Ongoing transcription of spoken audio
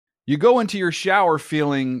You go into your shower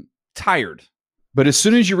feeling tired, but as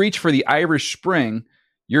soon as you reach for the Irish Spring,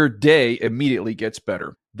 your day immediately gets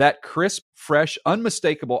better. That crisp, fresh,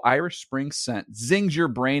 unmistakable Irish Spring scent zings your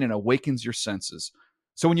brain and awakens your senses.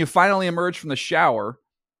 So when you finally emerge from the shower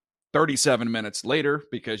 37 minutes later,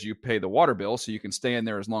 because you pay the water bill so you can stay in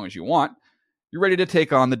there as long as you want, you're ready to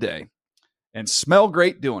take on the day and smell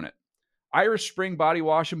great doing it. Irish Spring Body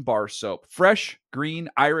Wash and Bar Soap. Fresh, green,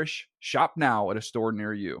 Irish. Shop now at a store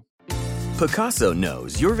near you. Pacaso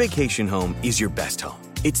knows your vacation home is your best home.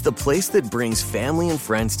 It's the place that brings family and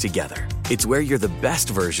friends together. It's where you're the best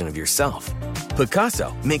version of yourself.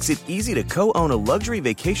 Pacaso makes it easy to co-own a luxury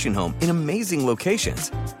vacation home in amazing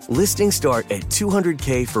locations. Listings start at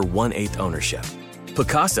 $200K for 1/8 ownership.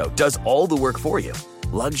 Pacaso does all the work for you.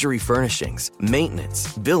 Luxury furnishings,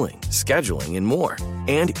 maintenance, billing, scheduling, and more.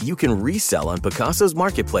 And you can resell on Pacaso's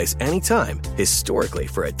marketplace anytime, historically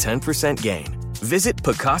for a 10% gain. Visit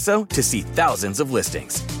Pacaso to see thousands of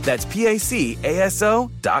listings. That's PACASO.com.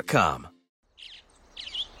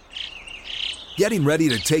 Getting ready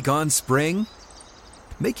to take on spring?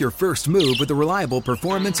 Make your first move with the reliable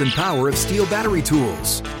performance and power of Steel battery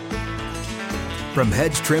tools. From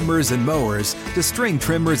hedge trimmers and mowers to string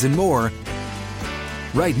trimmers and more,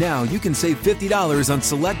 right now you can save $50 on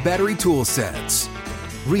select battery tool sets.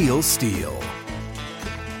 Real Steel.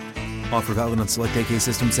 Offer valid on select AK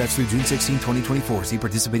system sets through June 16, 2024. See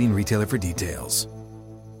participating retailer for details.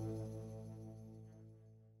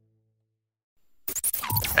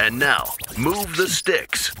 And now, Move the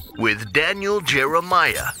Sticks with Daniel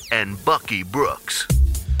Jeremiah and Bucky Brooks.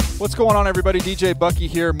 What's going on, everybody? DJ Bucky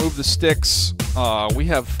here, Move the Sticks. We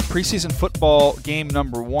have preseason football game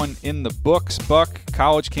number 1 in the books. Buck,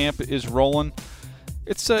 college camp is rolling.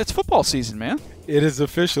 It's football season, man. It is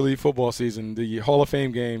officially football season. The Hall of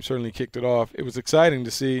Fame game certainly kicked it off. It was exciting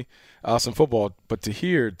to see some football, but to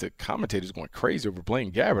hear the commentators going crazy over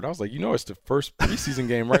Blaine Gabbert, I was like, it's the first preseason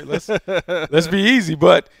game, right? Let's be easy.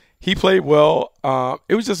 But he played well.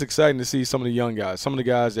 It was just exciting to see some of the young guys, some of the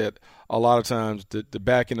guys that a lot of times the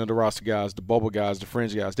back end of the roster guys, the bubble guys, the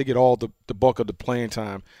fringe guys, they get all the bulk of the playing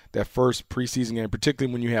time that first preseason game,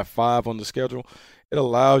 particularly when you have 5 on the schedule. It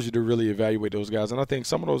allows you to really evaluate those guys. And I think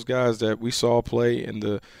some of those guys that we saw play in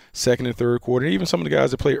the second and third quarter, even some of the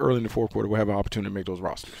guys that play early in the fourth quarter will have an opportunity to make those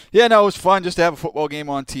rosters. Yeah, no, it was fun just to have a football game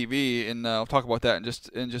on TV, and I'll talk about that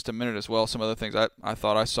in just a minute as well, some other things I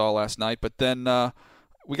thought I saw last night. But then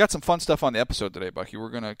we got some fun stuff on the episode today, Bucky.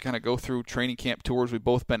 We're going to kind of go through training camp tours. We've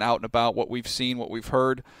both been out and about, what we've seen, what we've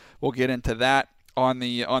heard. We'll get into that. On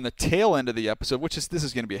the tail end of the episode, this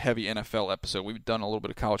is going to be a heavy NFL episode. We've done a little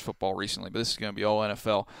bit of college football recently, but this is going to be all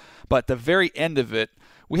NFL. But the very end of it,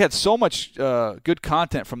 we had so much good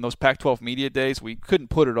content from those Pac-12 media days. We couldn't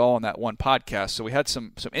put it all in that one podcast. So we had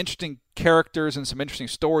some interesting characters and some interesting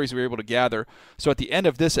stories we were able to gather. So at the end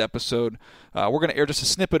of this episode, we're going to air just a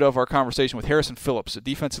snippet of our conversation with Harrison Phillips, a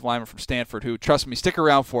defensive lineman from Stanford, who, trust me, stick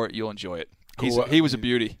around for it. You'll enjoy it. He was a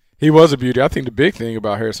beauty. He was a beauty. I think the big thing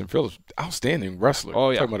about Harrison Phillips, outstanding wrestler.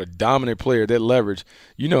 Oh, yeah. Talking about a dominant player, that leverage.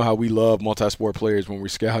 You know how we love multi-sport players when we're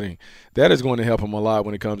scouting. That is going to help him a lot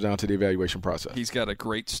when it comes down to the evaluation process. He's got a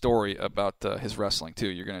great story about his wrestling, too.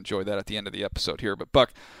 You're going to enjoy that at the end of the episode here. But,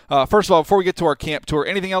 Buck, first of all, before we get to our camp tour,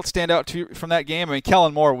 anything else stand out to you from that game? I mean,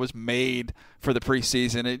 Kellen Moore was made for the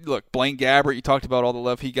preseason. Look, Blaine Gabbert, you talked about all the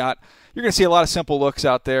love he got. You're going to see a lot of simple looks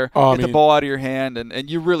out there. Get the ball out of your hand, and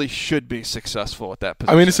you really should be successful at that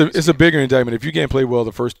position. I mean, it's a bigger indictment. If you can't play well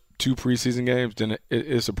the first 2 preseason games, then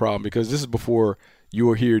it's a problem, because this is before you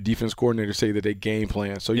will hear defense coordinators say that they game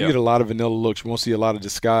plan. So you get a lot of vanilla looks. You won't see a lot of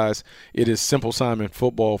disguise. It is simple Simon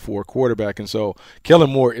football for a quarterback. And so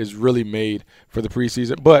Kellen Moore is really made for the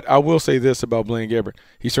preseason. But I will say this about Blaine Gabbert.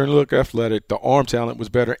 He certainly looked athletic. The arm talent was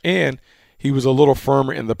better, and he was a little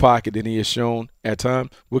firmer in the pocket than he has shown at times.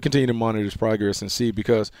 We'll continue to monitor his progress and see,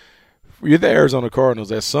 because you're the Arizona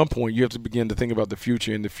Cardinals. At some point, you have to begin to think about the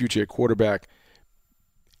future and the future at quarterback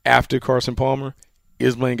after Carson Palmer.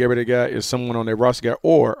 Is Blaine Gabbert a guy? Is someone on their roster guy?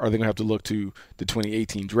 Or are they going to have to look to the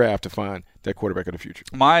 2018 draft to find that quarterback of the future?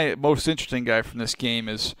 My most interesting guy from this game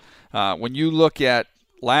is when you look at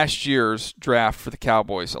last year's draft for the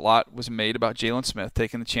Cowboys, a lot was made about Jalen Smith,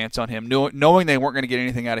 taking the chance on him, knowing they weren't going to get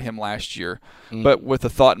anything out of him last year, but with the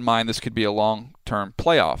thought in mind this could be a long-term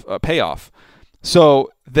payoff.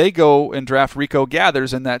 So they go and draft Rico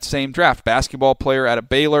Gathers in that same draft, basketball player out of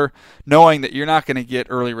Baylor, knowing that you're not going to get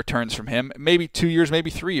early returns from him. Maybe 2 years,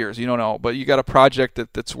 maybe 3 years, you don't know, but you got a project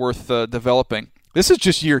that's worth developing. This is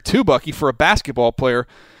just year 2, Bucky, for a basketball player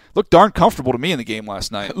looked darn comfortable to me in the game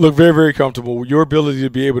last night. Look very, very comfortable. Your ability to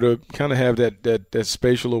be able to kind of have that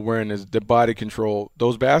spatial awareness, the body control.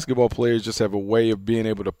 Those basketball players just have a way of being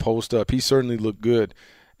able to post up. He certainly looked good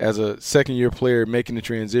as a second-year player making the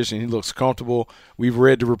transition. He looks comfortable. We've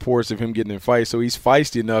read the reports of him getting in fights, so he's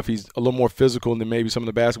feisty enough. He's a little more physical than maybe some of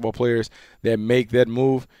the basketball players that make that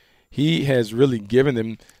move. He has really given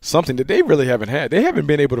them something that they really haven't had. They haven't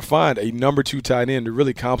been able to find a number 2 tight end to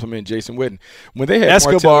really complement Jason Witten. When they had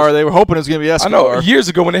Escobar, they were hoping it was going to be Escobar. I know. Years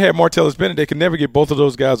ago when they had Martellus Bennett, they could never get both of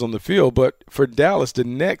those guys on the field. But for Dallas, the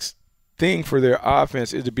next thing for their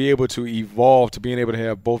offense is to be able to evolve to being able to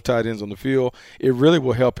have both tight ends on the field. It really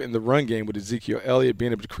will help in the run game with Ezekiel Elliott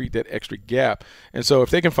being able to create that extra gap. And so if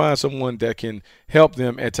they can find someone that can help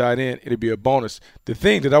them at tight end, it'll be a bonus. The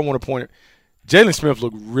thing that I want to point out, Jalen Smith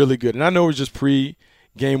looked really good. And I know it was just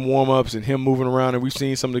pre-game warm-ups and him moving around, and we've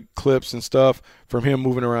seen some of the clips and stuff from him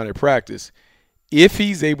moving around in practice. If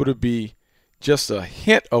he's able to be just a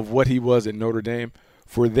hint of what he was at Notre Dame,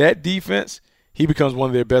 for that defense, he becomes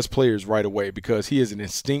one of their best players right away because he is an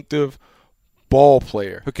instinctive ball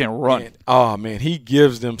player who can run. And, he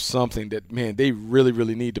gives them something that, man, they really,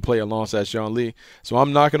 really need to play alongside Sean Lee. So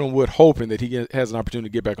I'm knocking on wood hoping that he has an opportunity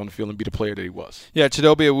to get back on the field and be the player that he was. Yeah,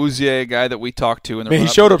 Chidobe Awuzie, a guy that we talked to. He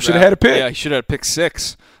showed up, should have had a pick. Yeah, he should have had a pick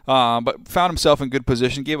 6, but found himself in good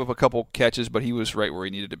position, gave up a couple catches, but he was right where he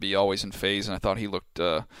needed to be, always in phase, and I thought he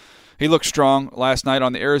looked strong last night.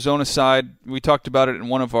 On the Arizona side, we talked about it in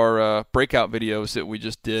one of our breakout videos that we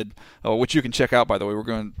just did, which you can check out, by the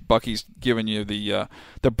way. Bucky's giving you the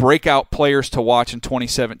breakout players to watch in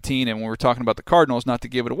 2017, and when we were talking about the Cardinals, not to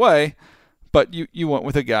give it away, but you went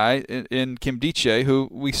with a guy in Kim Diche, who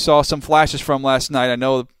we saw some flashes from last night. I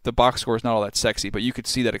know the box score is not all that sexy, but you could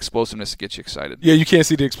see that explosiveness that gets you excited. Yeah, you can't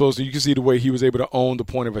see the explosiveness. You can see the way he was able to own the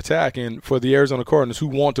point of attack. And for the Arizona Cardinals, who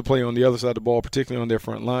want to play on the other side of the ball, particularly on their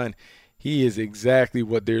front line, he is exactly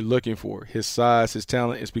what they're looking for. His size, his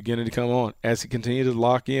talent is beginning to come on. As he continues to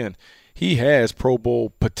lock in, he has Pro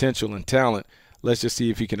Bowl potential and talent. Let's just see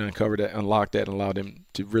if he can uncover that, unlock that, and allow them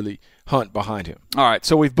to really hunt behind him. All right,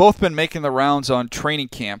 so we've both been making the rounds on training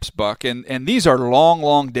camps, Buck, and these are long,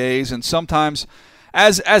 long days, and sometimes,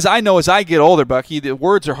 as I know as I get older, Bucky, the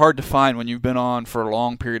words are hard to find when you've been on for a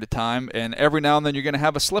long period of time, and every now and then you're going to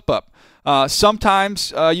have a slip-up.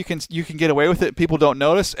 Sometimes you can get away with it, people don't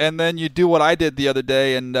notice, and then you do what I did the other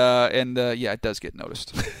day, and it does get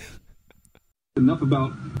noticed. Enough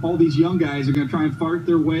about all these young guys are going to try and fight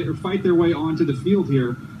their way onto the field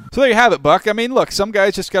here. So there you have it, Buck. I mean, look, some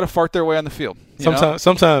guys just got to fart their way on the field. Sometimes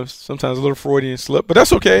a little Freudian slip, but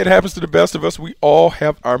that's okay. It happens to the best of us. We all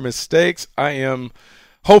have our mistakes. I am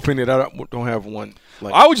hoping that I don't have one.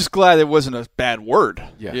 I was just glad it wasn't a bad word.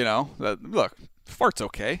 Yeah. Look, fart's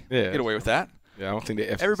okay. Yeah. Get away with that. Yeah, I don't think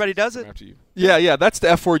everybody does it. After you. Yeah, that's the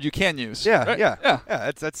F word you can use. Yeah, right?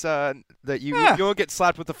 yeah. That's that you won't get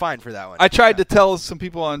slapped with a fine for that one. I tried to tell some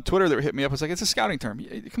people on Twitter that hit me up. I was like, it's a scouting term.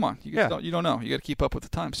 Come on, you don't know. You got to keep up with the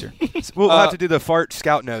times here. We'll have to do the fart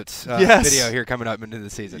scout notes video here coming up into the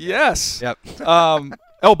season. Yes. Yep.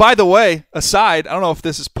 By the way, aside, I don't know if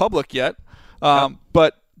this is public yet,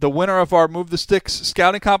 but the winner of our Move the Sticks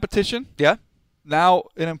scouting competition, now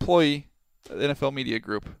an employee at the NFL Media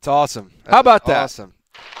Group. It's awesome. How about that? Awesome.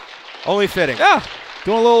 Only fitting. Yeah.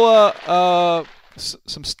 Doing a little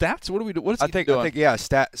some stats. What do we do? What is he doing? I think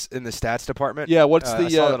stats in the stats department. Yeah. What's I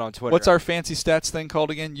saw that on Twitter. What's our fancy stats thing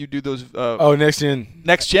called again? You do those. Next Gen.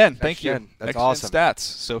 Next Gen. Thank you. That's Next awesome. Gen stats.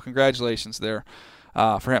 So congratulations there.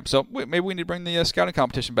 For him. So maybe we need to bring the scouting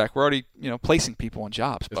competition back. We're already, placing people on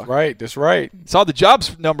jobs. That's right. That's right. Saw the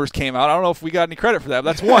jobs numbers came out. I don't know if we got any credit for that.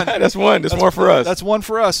 But that's one. That's one. That's one for us. That's one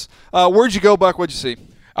for us. Where'd you go, Buck? What'd you see?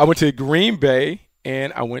 I went to Green Bay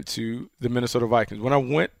and I went to the Minnesota Vikings. When I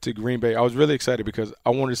went to Green Bay, I was really excited because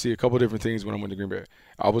I wanted to see a couple of different things when I went to Green Bay.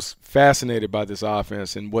 I was fascinated by this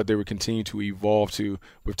offense and what they would continue to evolve to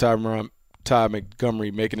with Ty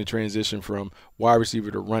Montgomery making the transition from wide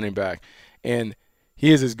receiver to running back. And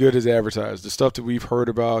he is as good as advertised. The stuff that we've heard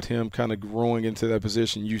about him kind of growing into that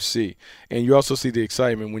position, you see. And you also see the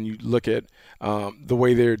excitement when you look at the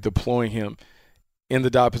way they're deploying him in the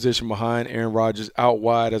dot position behind Aaron Rodgers, out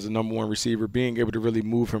wide as a number one receiver, being able to really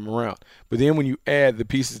move him around. But then when you add the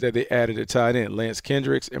pieces that they added at tight end, Lance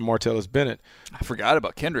Kendricks and Martellus Bennett. I forgot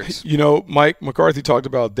about Kendricks. Mike McCarthy talked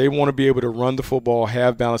about they want to be able to run the football,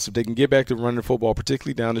 have balance. If they can get back to running the football,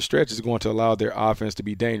 particularly down the stretch, is going to allow their offense to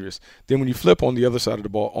be dangerous. Then when you flip on the other side of the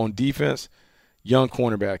ball, on defense, young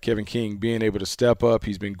cornerback Kevin King being able to step up.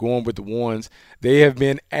 He's been going with the ones. They have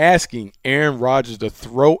been asking Aaron Rodgers to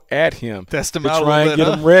throw at him to try and get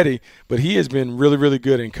him ready. But he has been really, really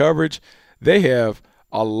good in coverage. They have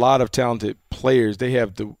a lot of talented players. They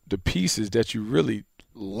have the pieces that you really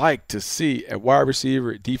like to see at wide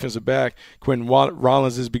receiver, at defensive back. Quentin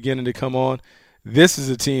Rollins is beginning to come on. This is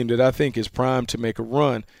a team that I think is primed to make a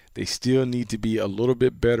run. They still need to be a little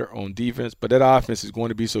bit better on defense, but that offense is going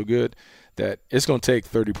to be so good that it's going to take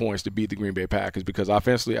 30 points to beat the Green Bay Packers, because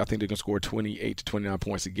offensively I think they can score 28 to 29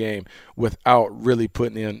 points a game without really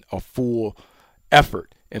putting in a full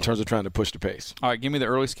effort in terms of trying to push the pace. All right, give me the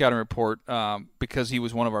early scouting report, because he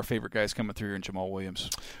was one of our favorite guys coming through here in Jamal Williams.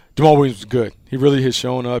 Jamal Williams is good. He really has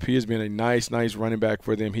shown up. He has been a nice running back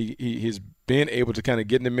for them. He's been able to kind of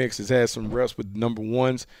get in the mix. Has had some reps with number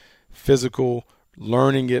ones, physical,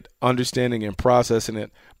 learning it, understanding and processing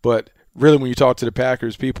it. But really, when you talk to the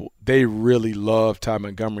Packers people, they really love Ty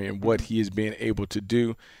Montgomery and what he is being able to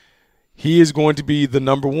do. He is going to be the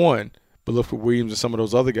number one, but look for Williams and some of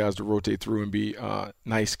those other guys to rotate through and be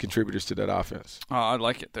nice contributors to that offense. I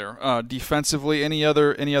like it there. Defensively, any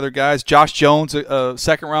other guys? Josh Jones, a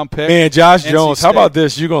second-round pick. Man, Josh Jones. How about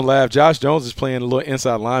this? You're going to laugh. Josh Jones is playing a little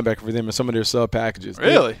inside linebacker for them in some of their sub packages.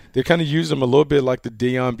 Really? They kind of use him a little bit like the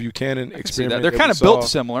Deion Buchanan experiment. They're kind of built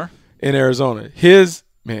similar. In Arizona.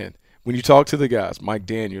 When you talk to the guys, Mike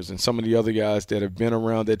Daniels and some of the other guys that have been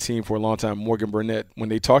around that team for a long time, Morgan Burnett, when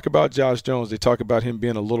they talk about Josh Jones, they talk about him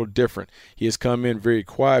being a little different. He has come in very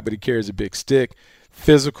quiet, but he carries a big stick,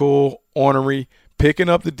 physical, ornery, picking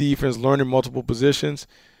up the defense, learning multiple positions.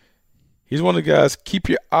 He's one of the guys keep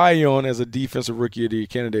your eye on as a defensive rookie of the year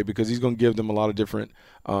candidate, because he's going to give them a lot of different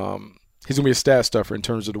he's going to be a stat stuffer in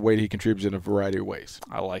terms of the way he contributes in a variety of ways.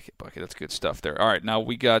 I like it, Bucky. That's good stuff there. All right, now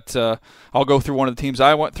we got I'll go through one of the teams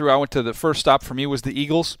I went through. I went to the first stop for me was the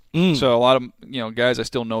Eagles. So a lot of guys I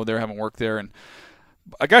still know there, haven't worked there. And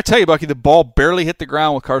I got to tell you, Bucky, the ball barely hit the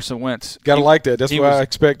ground with Carson Wentz. Got to like that. That's what I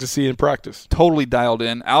expect to see in practice. Totally dialed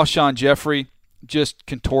in. Alshon Jeffrey just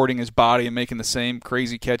contorting his body and making the same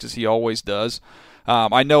crazy catches he always does.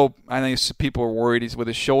 I think people are worried he's with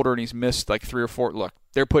his shoulder and he's missed like 3 or 4. Look,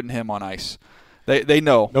 they're putting him on ice. They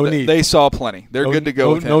know. No need. They saw plenty. They're good to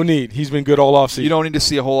go with him. No need. He's been good all offseason. You don't need to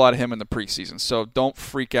see a whole lot of him in the preseason. So don't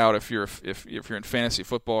freak out if you're in fantasy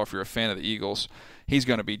football or if you're a fan of the Eagles. He's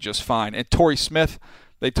going to be just fine. And Torrey Smith,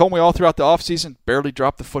 they told me all throughout the offseason, barely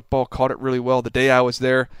dropped the football, caught it really well. The day I was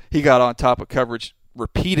there, he got on top of coverage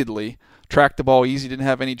repeatedly, tracked the ball easy, didn't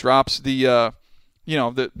have any drops. The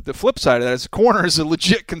flip side of that is corner is a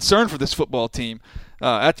legit concern for this football team.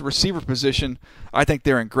 At the receiver position, I think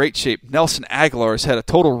they're in great shape. Nelson Aguilar has had a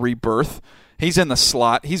total rebirth. He's in the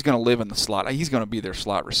slot. He's going to live in the slot. He's going to be their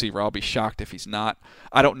slot receiver. I'll be shocked if he's not.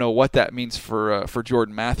 I don't know what that means for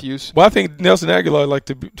Jordan Matthews. Well, I think Nelson Aguilar,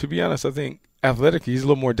 to be honest, I think athletically he's a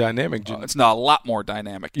little more dynamic. It's not a lot more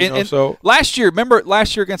dynamic. So last year against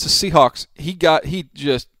the Seahawks, he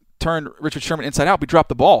just turned Richard Sherman inside out. We dropped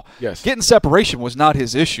the ball. Yes. Getting separation was not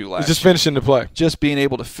his issue last year. Just finishing the play. Just being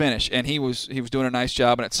able to finish. And he was doing a nice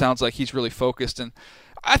job, and it sounds like he's really focused. And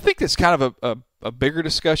I think it's kind of a bigger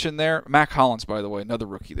discussion there. Mac Hollins, by the way, another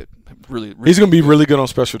rookie that really he's going to be really good on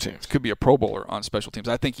special teams. Could be a Pro Bowler on special teams.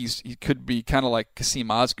 I think he could be kind of like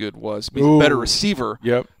Kasim Osgood was. He's a better receiver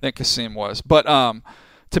than Kasim was. But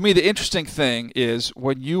to me, the interesting thing is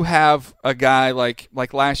when you have a guy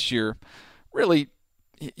like last year, really –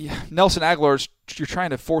 Nelson Aguilar, you're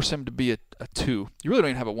trying to force him to be a 2. You really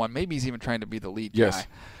don't even have a 1. Maybe he's even trying to be the lead guy.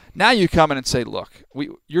 Now you come in and say, look,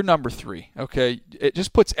 you're number 3, okay? It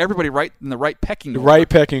just puts everybody right in the right pecking order. Right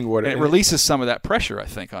pecking order. And it releases some of that pressure, I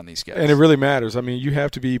think, on these guys. And it really matters. I mean, you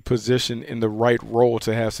have to be positioned in the right role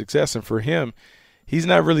to have success. And for him, he's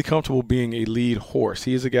not really comfortable being a lead horse.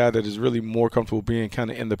 He is a guy that is really more comfortable being kind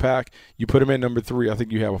of in the pack. You put him at number 3, I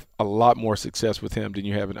think you have a lot more success with him than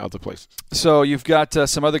you have in other places. So you've got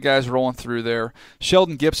some other guys rolling through there.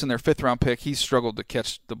 Sheldon Gibson, their 5th-round pick, he struggled to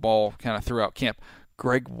catch the ball kind of throughout camp.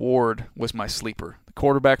 Greg Ward was my sleeper. The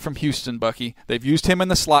quarterback from Houston, Bucky. They've used him in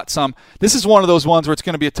the slot some. This is one of those ones where it's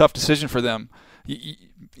going to be a tough decision for them.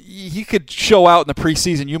 He could show out in the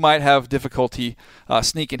preseason. You might have difficulty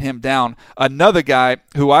sneaking him down. Another guy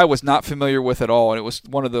who I was not familiar with at all, and it was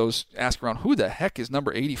one of those ask around, who the heck is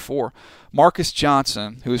number 84? Marcus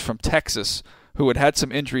Johnson, who is from Texas, who had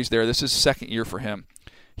some injuries there. This is 2nd year for him.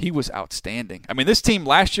 He was outstanding. I mean, this team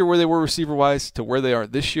last year where they were receiver-wise to where they are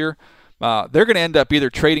this year, they're going to end up either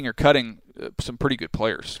trading or cutting some pretty good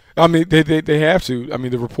players. I mean, they have to. I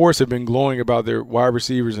mean, the reports have been glowing about their wide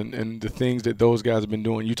receivers and the things that those guys have been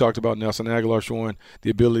doing. You talked about Nelson Aguilar showing the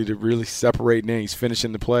ability to really separate, and then he's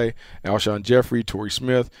finishing the play. Alshon Jeffrey, Torrey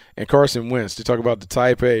Smith, and Carson Wentz. To talk about the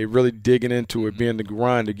type A, really digging into it, being the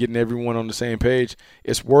grind, of getting everyone on the same page.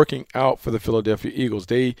 It's working out for the Philadelphia Eagles.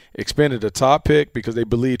 They expended a top pick because they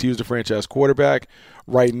believed he was the franchise quarterback.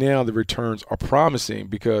 Right now, the returns are promising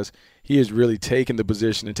because he has really taken the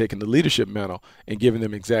position and taken the leadership mantle and given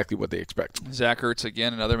them exactly what they expect. Zach Ertz,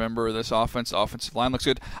 again, another member of this offense. Offensive line looks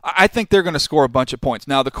good. I think they're going to score a bunch of points.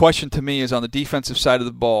 Now, the question to me is on the defensive side of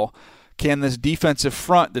the ball, can this defensive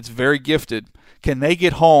front that's very gifted, can they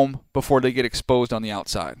get home before they get exposed on the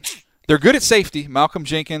outside? They're good at safety. Malcolm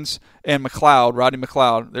Jenkins and Rodney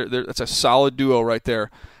McLeod, that's a solid duo right there.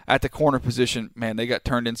 At the corner position, man, they got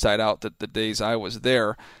turned inside out the days I was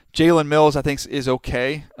there. Jalen Mills, I think, is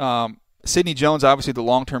okay. Sidney Jones, obviously the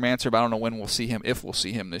long-term answer, but I don't know when we'll see him, if we'll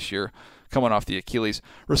see him this year, coming off the Achilles.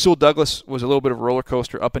 Rasul Douglas was a little bit of a roller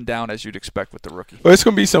coaster, up and down, as you'd expect with the rookie. Well, it's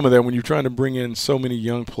going to be some of that when you're trying to bring in so many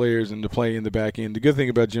young players and to play in the back end. The good thing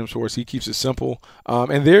about Jim Schwartz, he keeps it simple,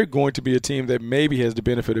 and they're going to be a team that maybe has the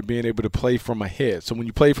benefit of being able to play from ahead. So when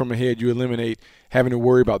you play from ahead, you eliminate having to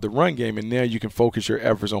worry about the run game, and now you can focus your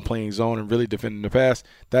efforts on playing zone and really defending the pass.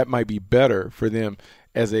 That might be better for them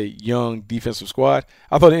as a young defensive squad.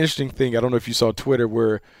 I thought an interesting thing, I don't know if you saw Twitter,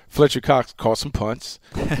 where Fletcher Cox caught some punts,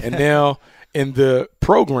 and now in the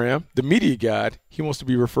program, the media guide, he wants to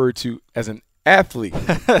be referred to as an athlete,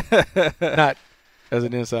 not as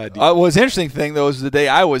an inside defense. What's interesting thing, though, is the day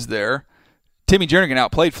I was there, Timmy Jernigan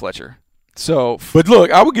outplayed Fletcher. But look,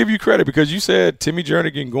 I will give you credit because you said Timmy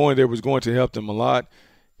Jernigan going there was going to help them a lot.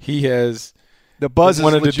 He has the buzz is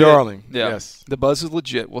one of legit. the darling. Yeah. Yes, the buzz is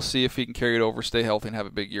legit. We'll see if he can carry it over, stay healthy, and have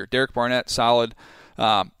a big year. Derek Barnett, solid.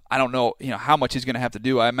 I don't know, how much he's going to have to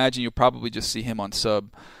do. I imagine you'll probably just see him on sub,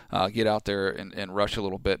 get out there and rush a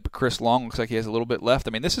little bit. But Chris Long looks like he has a little bit left.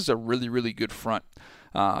 I mean, this is a really, really good front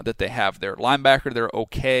that they have there. Linebacker, they're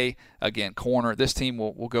okay. Again, corner. This team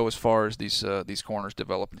will go as far as these corners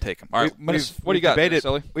develop and take them. All right, what do you got there,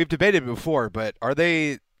 Sully? We've debated before, but are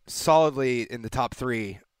they solidly in the top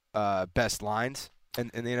 3 best lines in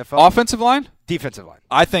the NFL? Offensive line? Defensive line.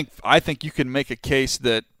 I think you can make a case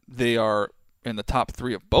that they are in the top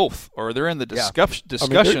 3 of both, or they're in the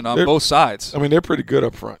discussion on both sides. I mean, they're pretty good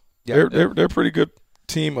up front. Yeah, they're a pretty good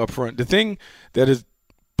team up front. The thing that has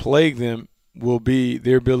plagued them will be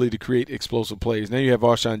their ability to create explosive plays. Now you have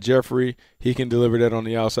Alshon Jeffrey. He can deliver that on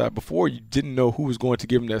the outside. Before, you didn't know who was going to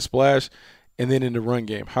give him that splash. And then in the run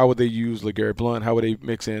game, how would they use LeGarrette Blount? How would they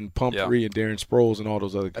mix in Pumphrey and Darren Sproles and all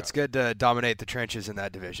those other guys? That's good to dominate the trenches in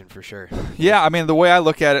that division for sure. Yeah, I mean, the way I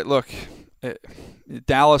look at it,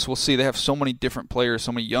 Dallas, we'll see. They have so many different players,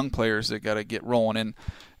 so many young players that got to get rolling. And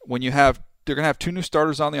when they're going to have 2 new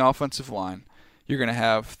starters on the offensive line. You're going to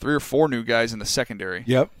have 3 or 4 new guys in the secondary.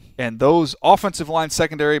 Yep. And those offensive line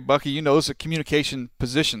secondary, Bucky, those are communication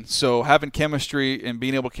positions. So having chemistry and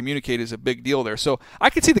being able to communicate is a big deal there. So I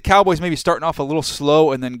could see the Cowboys maybe starting off a little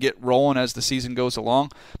slow and then get rolling as the season goes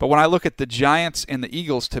along. But when I look at the Giants and the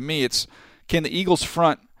Eagles, to me, it's can the Eagles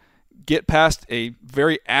front get past a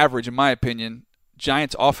very average, in my opinion,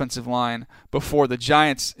 Giants offensive line before the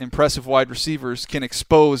Giants' impressive wide receivers can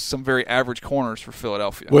expose some very average corners for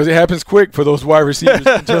Philadelphia. Well, it happens quick for those wide receivers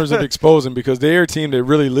in terms of exposing because they're a team that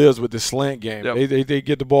really lives with the slant game. Yep. They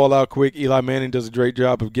get the ball out quick. Eli Manning does a great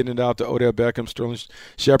job of getting it out to Odell Beckham, Sterling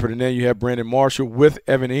Shepard, and then you have Brandon Marshall with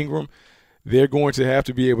Evan Ingram. They're going to have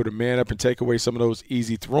to be able to man up and take away some of those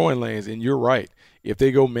easy throwing lanes. And you're right. If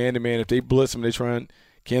they go man-to-man, if they blitz them,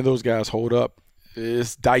 can those guys hold up?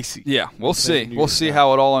 It's dicey. Yeah, we'll see. We'll see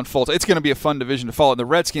how it all unfolds. It's going to be a fun division to follow. The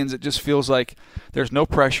Redskins, it just feels like there's no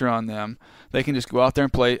pressure on them. They can just go out there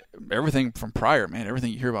and play everything from Pryor, man.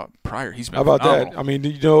 Everything you hear about Pryor, he's been How about phenomenal. that? I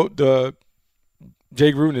mean,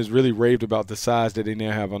 Jay Gruden has really raved about the size that they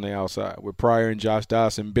now have on the outside with Pryor and Josh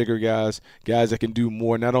Dawson, bigger guys that can do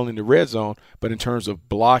more not only in the red zone, but in terms of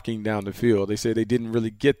blocking down the field. They said they didn't really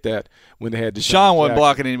get that when they had Deshaun wasn't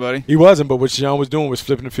blocking anybody. He wasn't, but what Deshaun was doing was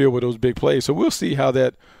flipping the field with those big plays. So we'll see how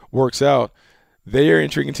that works out. They are an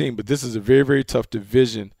intriguing team, but this is a very, very tough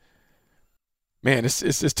division. Man,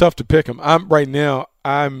 it's tough to pick them.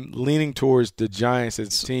 I'm leaning towards the Giants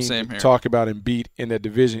as a team to talk about and beat in that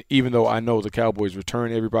division, even though I know the Cowboys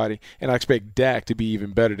return everybody, and I expect Dak to be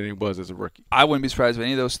even better than he was as a rookie. I wouldn't be surprised if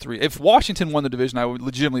any of those 3. If Washington won the division, I would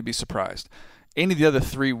legitimately be surprised. Any of the other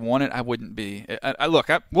 3 won it, I wouldn't be.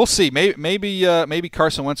 We'll see. Maybe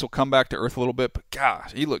Carson Wentz will come back to earth a little bit, but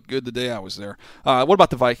gosh, he looked good the day I was there. What about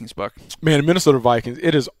the Vikings, Buck? Man, the Minnesota Vikings,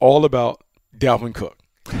 it is all about Dalvin Cook.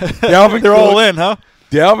 They're all in, huh?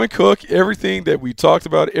 Dalvin Cook, everything that we talked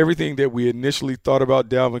about, everything that we initially thought about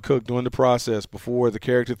Dalvin Cook during the process before the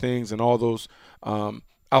character things and all those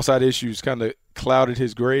outside issues kind of clouded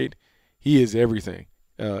his grade, he is everything.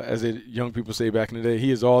 As young people say back in the day,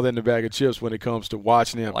 he is all that in the bag of chips when it comes to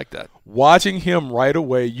watching him. I like that. Watching him right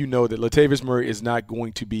away, you know that Latavius Murray is not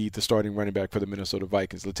going to be the starting running back for the Minnesota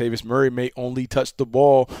Vikings. Latavius Murray may only touch the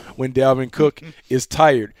ball when Dalvin Cook is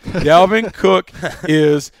tired. Dalvin Cook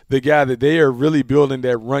is the guy that they are really building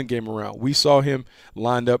that run game around. We saw him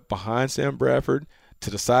lined up behind Sam Bradford, to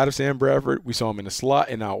the side of Sam Bradford. We saw him in the slot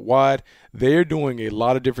and out wide. They're doing a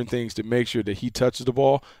lot of different things to make sure that he touches the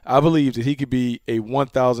ball. I believe that he could be a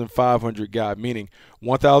 1,500 guy, meaning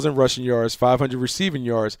 1,000 rushing yards, 500 receiving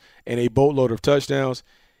yards, and a boatload of touchdowns.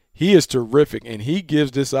 He is terrific, and he gives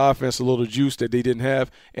this offense a little juice that they didn't have.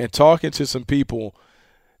 And talking to some people,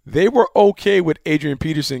 they were okay with Adrian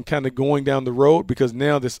Peterson kind of going down the road because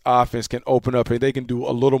now this offense can open up and they can do a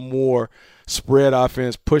little more spread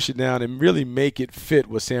offense, push it down, and really make it fit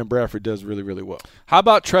what Sam Bradford does really, really well. How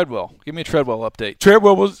about Treadwell? Give me a Treadwell update.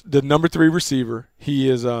 Treadwell was the number 3 receiver. He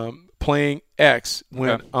is playing X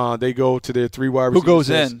when they go to their 3 wide receivers. Who goes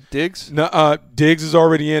in? Diggs? No, Diggs is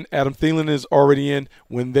already in. Adam Thielen is already in.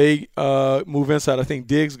 When they move inside, I think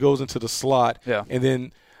Diggs goes into the slot, and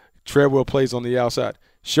then Treadwell plays on the outside.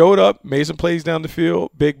 Showed up, made some plays down the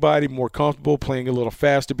field, big body, more comfortable, playing a little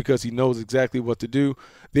faster because he knows exactly what to do.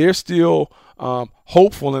 They're still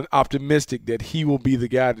hopeful and optimistic that he will be the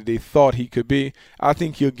guy that they thought he could be. I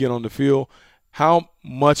think he'll get on the field. How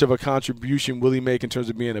much of a contribution will he make in terms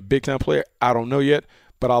of being a big-time player? I don't know yet,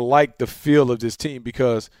 but I like the feel of this team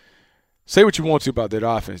because say what you want to about their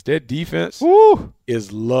offense. Their defense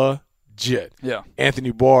is legit. Yeah.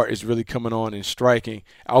 Anthony Barr is really coming on and striking.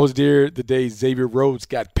 I was there the day Xavier Rhodes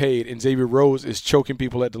got paid, and Xavier Rhodes is choking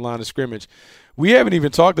people at the line of scrimmage. We haven't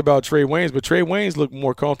even talked about Trey Waynes, but Trey Waynes looked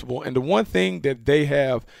more comfortable. And the one thing that they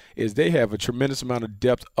have is they have a tremendous amount of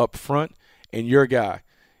depth up front. And your guy,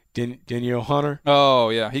 Danielle Hunter. Oh,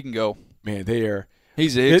 yeah, he can go. Man, they are.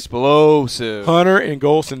 He's explosive. Hunter and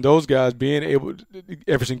Golston, those guys being able –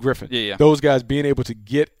 Everson Griffin. Yeah. Those guys being able to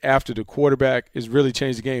get after the quarterback has really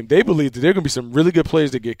changed the game. They believe that there are going to be some really good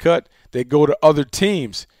players that get cut that go to other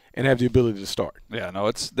teams and have the ability to start. Yeah,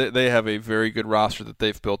 no, they have a very good roster that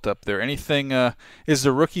they've built up there. Anything is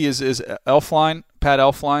the rookie is Elflein, Pat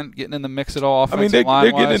Elflein, getting in the mix at all? I mean, they're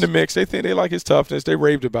getting in the mix. They think they like his toughness. They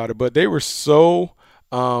raved about it, but they were so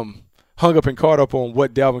hung up and caught up on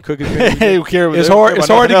what Dalvin Cook is doing. It's hard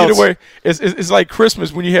to get away. It's like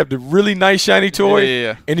Christmas when you have the really nice shiny toy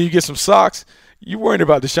and then you get some socks. You're worrying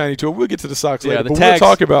about the shiny toy. We'll get to the socks later. But we'll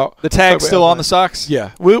talk about the tag's still on the socks.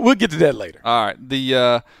 Yeah, we'll get to that later. All right.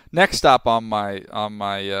 The next stop on my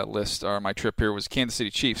list or my trip here was Kansas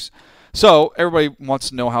City Chiefs. So everybody wants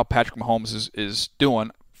to know how Patrick Mahomes is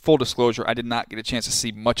doing. Full disclosure, I did not get a chance to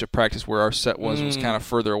see much of practice where our set was kind of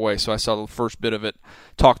further away. So I saw the first bit of it,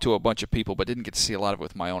 talked to a bunch of people, but didn't get to see a lot of it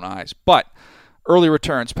with my own eyes. But early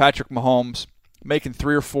returns, Patrick Mahomes making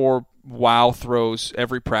 3 or 4 wow throws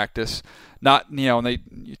every practice. Not, and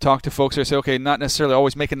you talk to folks, they say, okay, not necessarily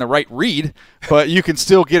always making the right read, but you can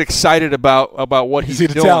still get excited about what he's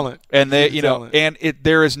doing. Talent. And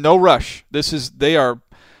there is no rush.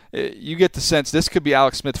 You get the sense this could be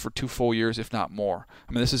Alex Smith for 2 full years, if not more.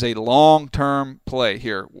 I mean, this is a long-term play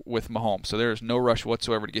here with Mahomes, so there is no rush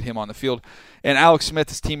whatsoever to get him on the field. And Alex Smith,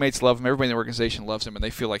 his teammates love him. Everybody in the organization loves him, and they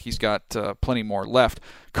feel like he's got plenty more left.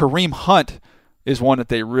 Kareem Hunt is one that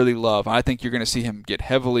they really love. I think you're going to see him get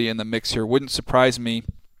heavily in the mix here. Wouldn't surprise me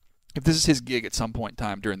if this is his gig at some point in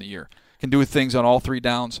time during the year. Can do things on all 3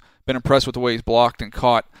 downs. Been impressed with the way he's blocked and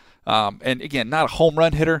caught. And, again, not a home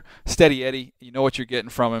run hitter, steady Eddie. You know what you're getting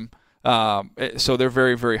from him. So they're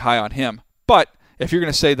very, very high on him. But if you're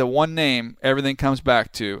going to say the one name everything comes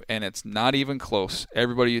back to, and it's not even close,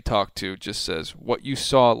 everybody you talk to just says what you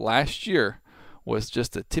saw last year was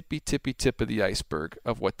just the tippy tip of the iceberg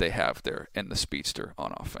of what they have there in the speedster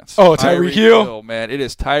on offense. Oh, Tyreek Hill. Man, it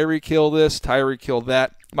is Tyreek Hill this, Tyreek Hill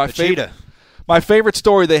that. My favorite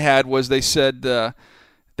story they had was they said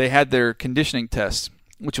they had their conditioning tests,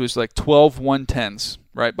 which was like 12 110s,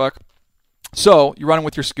 right, Buck? So you're running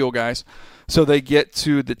with your skill guys. So they get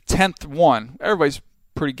to the 10th one. Everybody's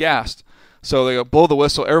pretty gassed. So they go blow the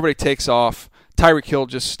whistle. Everybody takes off. Tyreek Hill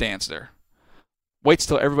just stands there. Waits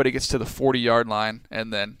till everybody gets to the 40-yard line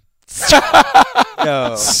and then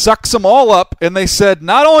sucks them all up. And they said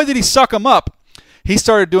not only did he suck them up, he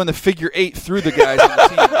started doing the figure 8 through the guys on the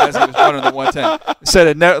team as he was running the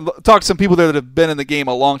 110. Talked to some people there that have been in the game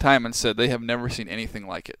a long time and said they have never seen anything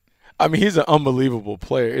like it. I mean, he's an unbelievable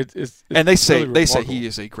player. And they say really he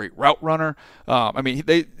is a great route runner. I mean,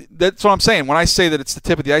 that's what I'm saying. When I say that it's the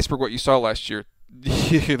tip of the iceberg, what you saw last year,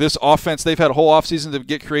 this offense, they've had a whole offseason to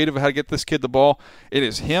get creative of how to get this kid the ball. It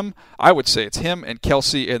is him. I would say it's him and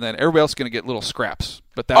Kelsey, and then everybody else is going to get little scraps.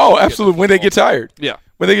 But absolutely. When they get tired. Yeah.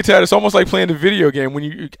 When they get tired, it's almost like playing the video game.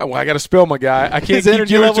 When I got to spell my guy. I can't keep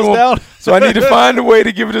giving it to him. Down. So I need to find a way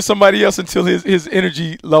to give it to somebody else until his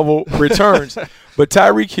energy level returns. But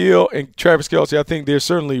Tyreek Hill and Travis Kelce, I think they're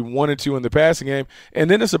certainly 1 and 2 in the passing game.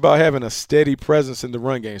 And then it's about having a steady presence in the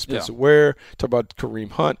run game. Spencer Ware, talk about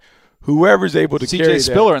Kareem Hunt. Whoever's able to carry that.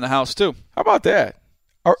 C.J. Spiller in the house, too. How about that?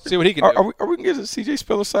 See what he can do. Are we going to get a C.J.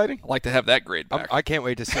 Spiller sighting? I'd like to have that grade back. I can't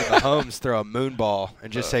wait to see Mahomes throw a moon ball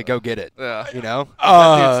and just say, go get it. You know?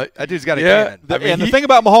 That dude's got a cannon. The thing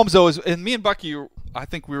about Mahomes, though, is, and me and Bucky, I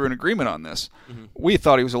think we were in agreement on this. Mm-hmm. We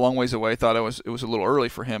thought he was a long ways away, thought it was a little early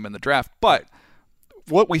for him in the draft. But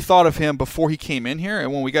what we thought of him before he came in here,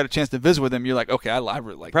 and when we got a chance to visit with him, you're like, okay, I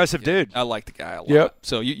really like impressive dude. I like the guy a lot.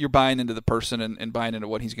 So you're buying into the person and buying into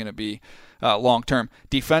what he's going to be long term.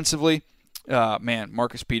 Defensively,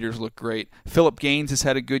 Marcus Peters looked great. Phillip Gaines has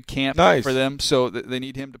had a good camp for them, so they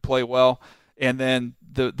need him to play well. And then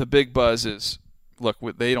the big buzz is, look,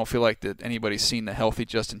 they don't feel like that anybody's seen the healthy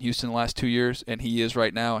Justin Houston the last 2 years, and he is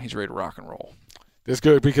right now, and he's ready to rock and roll. That's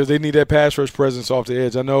good because they need that pass rush presence off the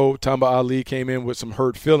edge. I know Tamba Ali came in with some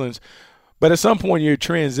hurt feelings, but at some point you're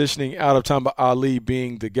transitioning out of Tamba Ali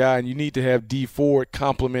being the guy, and you need to have D Ford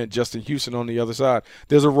complement Justin Houston on the other side.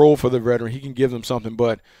 There's a role for the veteran. He can give them something,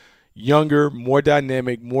 but younger, more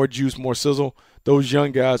dynamic, more juice, more sizzle. Those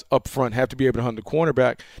young guys up front have to be able to hunt the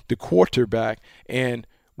quarterback, and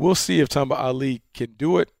we'll see if Tamba Ali can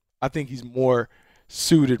do it. I think he's more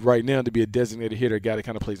suited right now to be a designated hitter, a guy that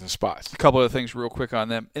kind of plays in spots. A couple of things real quick on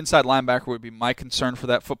them. Inside linebacker would be my concern for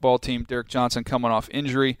that football team. Derek Johnson coming off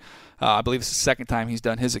injury. I believe it's the second time he's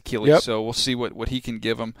done his Achilles, so we'll see what he can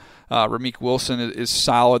give him. Ramik Wilson is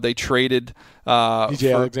solid. They traded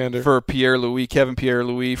Alexander for Kevin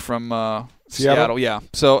Pierre-Louis from Seattle. Yeah.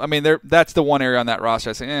 So, I mean, that's the one area on that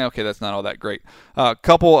roster I say, okay, that's not all that great. A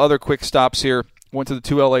couple other quick stops here. Went to the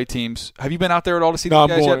 2 LA teams. Have you been out there at all to see these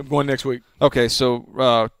guys yet? I'm going next week. Okay,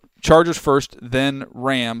 so Chargers first, then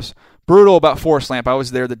Rams. Brutal about Forrest Lamp. I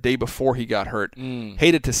was there the day before he got hurt.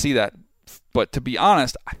 Hated to see that. But to be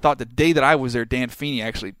honest, I thought the day that I was there, Dan Feeney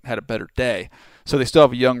actually had a better day. So they still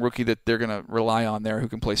have a young rookie that they're going to rely on there who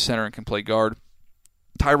can play center and can play guard.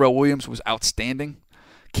 Tyrell Williams was outstanding.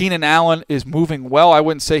 Keenan Allen is moving well. I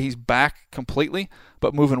wouldn't say he's back completely,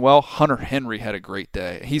 but moving well. Hunter Henry had a great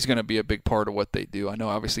day. He's going to be a big part of what they do. I know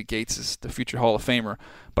obviously Gates is the future Hall of Famer,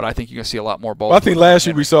 but I think you're going to see a lot more ball. Well, I think last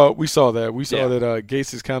year we saw that. We saw that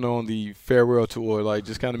Gates is kind of on the farewell tour, like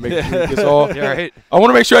just kind of making sure he gets all. Right. I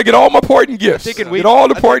want to make sure I get all my parting gifts. I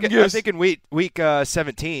think in week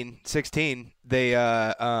 17, 16, they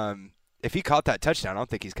if he caught that touchdown, I don't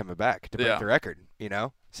think he's coming back to break the record. You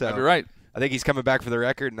know, so you're right. I think he's coming back for the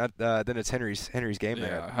record, and then it's Henry's game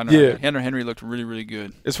there. Hunter Henry looked really, really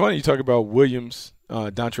good. It's funny you talk about Williams,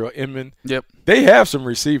 Dontrell Inman. Yep. They have some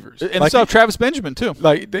receivers. And so Travis Benjamin, too.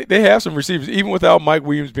 Like, they have some receivers. Even without Mike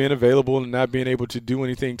Williams being available and not being able to do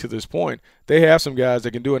anything to this point, they have some guys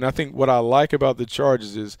that can do it. And I think what I like about the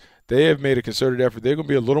Chargers is they have made a concerted effort. They're going to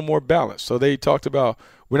be a little more balanced. So they talked about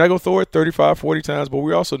we're not going to throw it 35, 40 times, but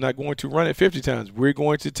we're also not going to run it 50 times. We're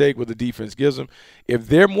going to take what the defense gives them. If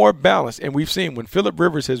they're more balanced, and we've seen when Phillip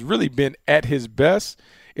Rivers has really been at his best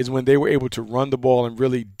is when they were able to run the ball and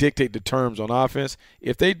really dictate the terms on offense.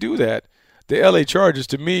 If they do that, the L.A. Chargers,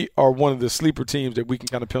 to me, are one of the sleeper teams that we can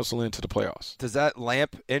kind of pencil into the playoffs. Does that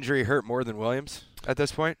Lamp injury hurt more than Williams at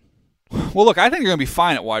this point? Well, look, I think they're going to be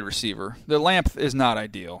fine at wide receiver. The Lamp is not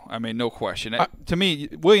ideal. I mean, no question. To me,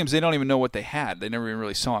 Williams, they don't even know what they had. They never even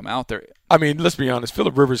really saw him out there. I mean, let's be honest.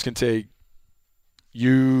 Phillip Rivers can take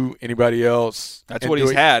anybody else. That's what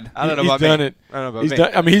he's had. I don't know about me. I don't know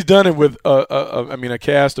about me. He's done it with a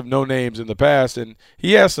cast of no names in the past, and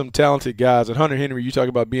he has some talented guys. And Hunter Henry, you talk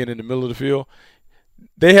about being in the middle of the field.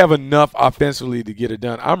 They have enough offensively to get it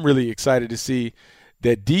done. I'm really excited to see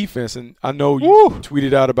that defense, and I know you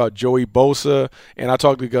tweeted out about Joey Bosa, and I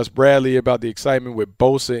talked to Gus Bradley about the excitement with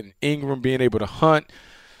Bosa and Ingram being able to hunt,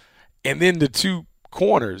 and then the two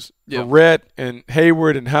corners, Barrett and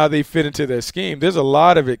Hayward, and how they fit into their scheme. There's a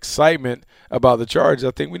lot of excitement about the Chargers. I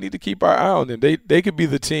think we need to keep our eye on them. They could be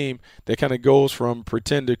the team that kind of goes from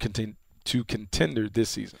pretender to contender this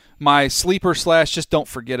season. My sleeper / just don't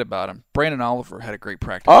forget about him. Brandon Oliver had a great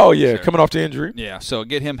practice. Oh, yeah, coming off the injury. Yeah, so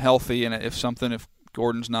get him healthy, and if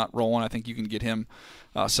Gordon's not rolling, I think you can get him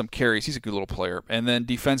some carries. He's a good little player. And then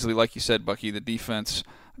defensively, like you said, Bucky, the defense,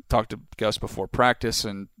 talked to Gus before practice,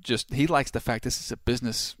 and just he likes the fact this is a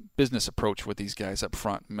business approach with these guys up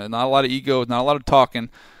front. I mean, not a lot of ego, not a lot of talking.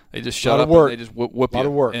 They just shut up and they just whoop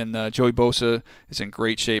you. And Joey Bosa is in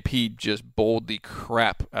great shape. He just bowled the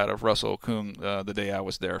crap out of Russell Okung the day I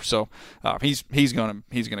was there. So he's gonna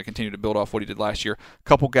continue to build off what he did last year. A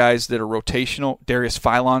couple guys that are rotational. Darius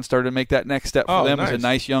Philon started to make that next step for them. Nice. He's a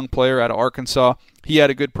nice young player out of Arkansas. He had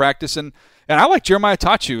a good practice, and I like Jeremiah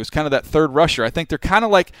Tachu as kind of that third rusher. I think they're kind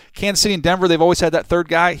of like Kansas City and Denver. They've always had that third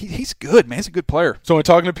guy. He's good, man. He's a good player. So in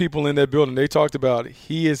talking to people in that building, they talked about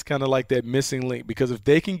he is kind of like that missing link, because if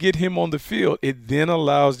they can get him on the field, it then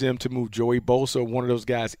allows them to move Joey Bosa, one of those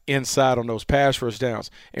guys, inside on those pass rush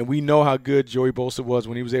downs. And we know how good Joey Bosa was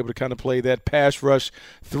when he was able to kind of play that pass rush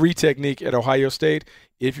 3 technique at Ohio State.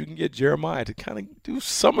 If you can get Jeremiah to kind of do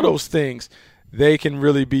some of those things, they can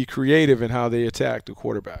really be creative in how they attack the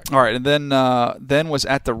quarterback. All right, and then was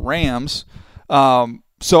at the Rams.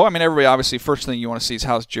 So, I mean, everybody obviously first thing you want to see is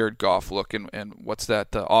how's Jared Goff look and what's that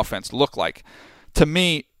offense look like. To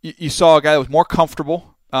me, you saw a guy that was more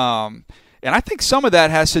comfortable, and I think some of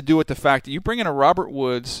that has to do with the fact that you bring in a Robert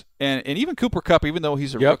Woods and even Cooper Kupp, even though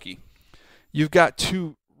he's a rookie. You've got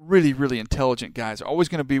 2 really, really intelligent guys. They're always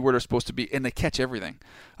going to be where they're supposed to be, and they catch everything.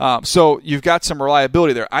 So you've got some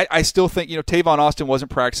reliability there. I still think, Tavon Austin wasn't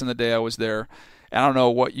practicing the day I was there. I don't know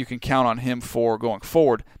what you can count on him for going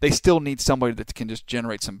forward. They still need somebody that can just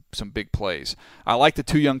generate some big plays. I like the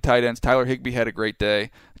 2 young tight ends. Tyler Higbee had a great day.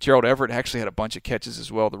 Gerald Everett actually had a bunch of catches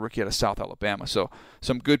as well, the rookie out of South Alabama. So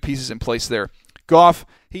some good pieces in place there. Goff,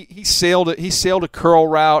 he sailed a curl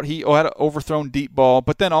route. He had an overthrown deep ball,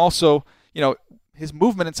 but then also, his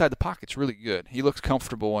movement inside the pocket's really good. He looks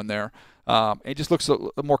comfortable in there. He just looks a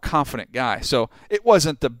more confident guy. So it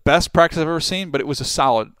wasn't the best practice I've ever seen, but it was a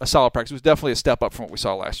solid practice. It was definitely a step up from what we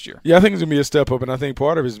saw last year. Yeah, I think it's going to be a step up, and I think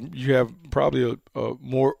part of it is you have probably a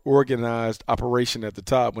more organized operation at the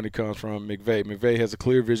top when it comes from McVay. McVay has a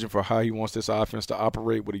clear vision for how he wants this offense to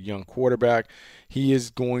operate with a young quarterback. He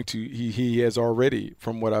is going to he has already,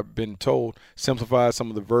 from what I've been told, simplified some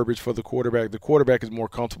of the verbiage for the quarterback. The quarterback is more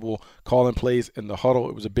comfortable calling plays in the huddle.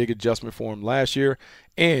 It was a big adjustment for him last year.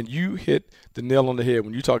 And you hit the nail on the head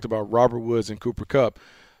when you talked about Robert Woods and Cooper Kupp.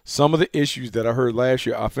 Some of the issues that I heard last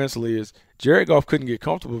year offensively is Jared Goff couldn't get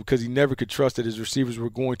comfortable because he never could trust that his receivers were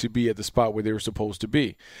going to be at the spot where they were supposed to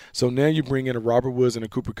be. So now you bring in a Robert Woods and a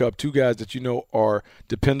Cooper Kupp, 2 guys that you know are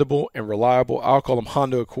dependable and reliable. I'll call them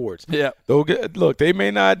Honda Accords. Yeah. Look, they may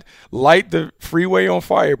not light the freeway on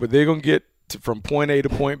fire, but they're going to get from point A to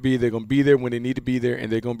point B. They're going to be there when they need to be there,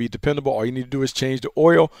 and they're going to be dependable. All you need to do is change the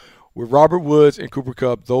oil. With Robert Woods and Cooper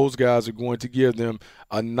Kupp, those guys are going to give them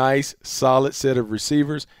a nice, solid set of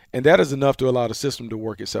receivers, and that is enough to allow the system to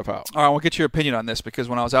work itself out. All right, I want to get your opinion on this because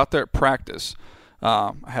when I was out there at practice,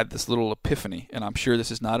 I had this little epiphany, and I'm sure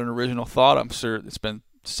this is not an original thought. I'm sure it's been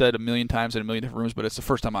said a million times in a million different rooms, but it's the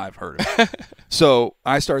first time I've heard it. So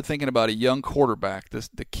I started thinking about a young quarterback,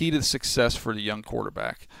 the key to the success for the young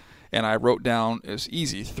quarterback, and I wrote down, it's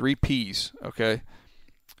easy, 3 Ps, okay?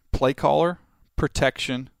 Play caller,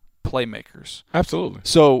 protection, playmakers. Absolutely.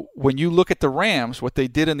 So when you look at the Rams, what they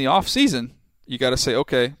did in the offseason, you got to say,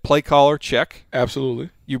 okay, play caller, check.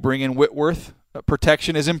 Absolutely. You bring in Whitworth.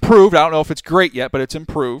 Protection is improved. I don't know if it's great yet, but it's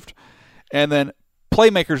improved. And then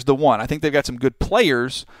playmaker's the one. I think they've got some good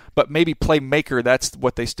players, but maybe playmaker, that's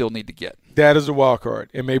what they still need to get. That is the wild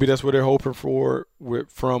card, and maybe that's what they're hoping for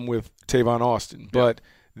with Tavon Austin. But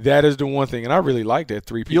that is the one thing, and I really like that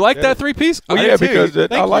 3 Ps. You like that 3 Ps? Oh, yeah, because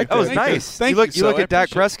I like that. That was nice. You look at Dak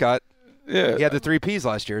Prescott. Yeah, he had the 3 Ps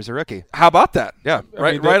last year as a rookie. How about that? Yeah,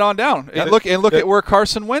 right on down. And look at where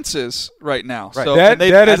Carson Wentz is right now. Right. So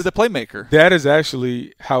they've added the playmaker. That is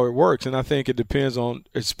actually how it works, and I think it depends on,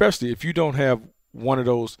 especially if you don't have one of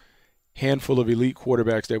those handful of elite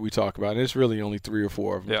quarterbacks that we talk about. And it's really only 3 or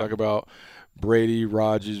 4 of them. Talk about Brady,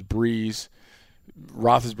 Rodgers, Breeze,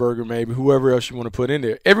 Roethlisberger, maybe whoever else you want to put in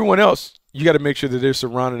there. Everyone else, you got to make sure that they're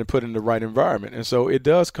surrounded and put in the right environment. And so it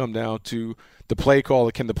does come down to the play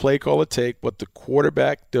caller. Can the play caller take what the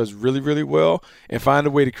quarterback does really, really well and find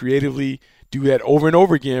a way to creatively do that over and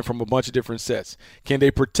over again from a bunch of different sets? Can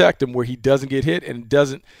they protect him where he doesn't get hit and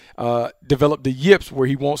doesn't develop the yips where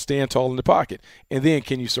he won't stand tall in the pocket? And then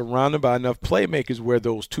can you surround him by enough playmakers where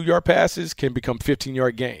those 2-yard passes can become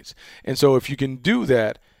 15-yard gains? And so if you can do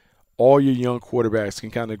that, all your young quarterbacks can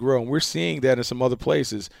kind of grow. And we're seeing that in some other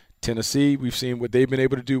places. Tennessee, we've seen what they've been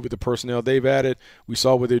able to do with the personnel they've added. We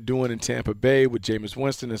saw what they're doing in Tampa Bay with Jameis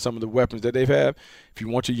Winston and some of the weapons that they've had. If you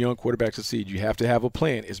want your young quarterback to succeed, you have to have a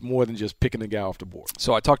plan. It's more than just picking the guy off the board.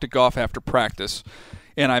 So I talked to Goff after practice,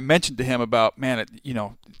 and I mentioned to him about,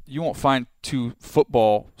 you won't find 2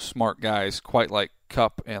 football smart guys quite like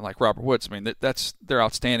Kupp and like Robert Woods, I mean, they're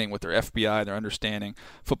outstanding with their FBI, their understanding,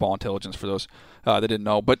 football intelligence for those that didn't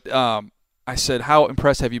know. But I said, how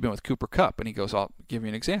impressed have you been with Cooper Kupp? And he goes, I'll give you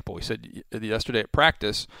an example. He said, yesterday at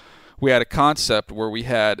practice, we had a concept where we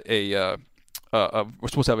had we're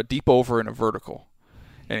supposed to have a deep over and a vertical.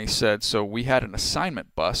 And he said, so we had an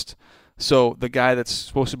assignment bust. So the guy that's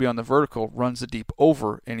supposed to be on the vertical runs the deep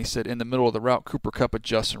over, and he said in the middle of the route, Cooper Kupp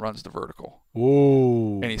adjusts and runs the vertical.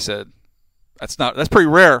 Whoa! And he said, that's pretty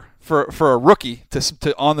rare for a rookie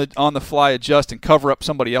to on the fly adjust and cover up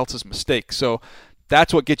somebody else's mistake. So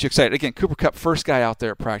that's what gets you excited. Again, Cooper Kupp, first guy out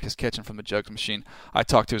there at practice catching from the jugs machine. I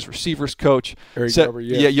talked to his receivers coach. Eric Yarber,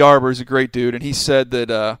 yeah, Yarber is a great dude, and he said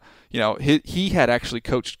that he had actually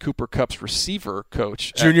coached Cooper Kupp's receiver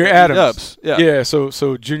coach, Junior Adams. Dubs. Yeah.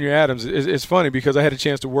 So Junior Adams, it's funny because I had a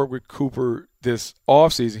chance to work with Cooper this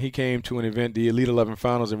offseason. He came to an event, the Elite 11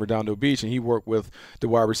 Finals in Redondo Beach, and he worked with the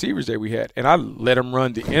wide receivers that we had, and I let him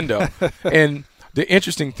run the endo. And the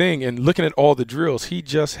interesting thing, and looking at all the drills, he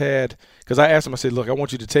just had – because I asked him, I said, look, I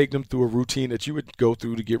want you to take them through a routine that you would go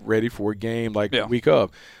through to get ready for a game like the week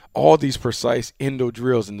of. All these precise endo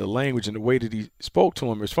drills and the language and the way that he spoke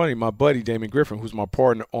to him. It's funny, my buddy Damon Griffin, who's my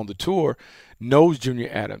partner on the tour, knows Junior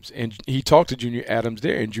Adams. And he talked to Junior Adams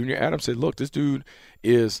there, and Junior Adams said, look, this dude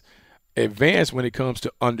is advanced when it comes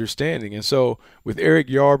to understanding. And so with Eric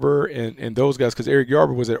Yarber and those guys, because Eric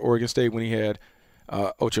Yarber was at Oregon State when he had –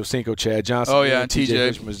 Ocho Cinco, Chad Johnson, and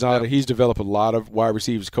TJ Mazzata. He's developed a lot of wide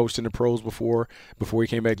receivers, coached in the pros before he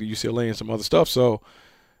came back to UCLA and some other stuff. So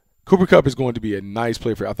Cooper Kupp is going to be a nice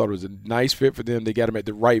player for. I thought it was a nice fit for them. They got him at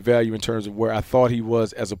the right value in terms of where I thought he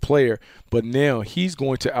was as a player. But now he's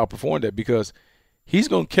going to outperform that because he's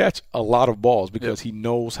going to catch a lot of balls because he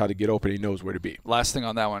knows how to get open. He knows where to be. Last thing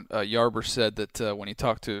on that one, Yarber said that when he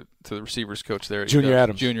talked to the receivers coach there, Junior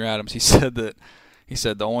Adams, he said that. He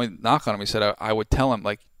said the only knock on him, he said, I would tell him,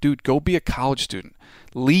 like, dude, go be a college student.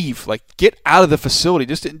 Leave. Like, get out of the facility.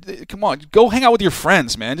 Just come on. Go hang out with your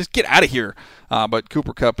friends, man. Just get out of here. But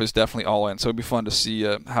Cooper Kupp is definitely all in. So it'd be fun to see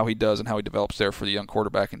how he does and how he develops there for the young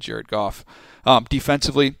quarterback and Jared Goff.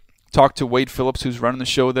 Defensively, talked to Wade Phillips, who's running the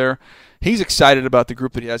show there. He's excited about the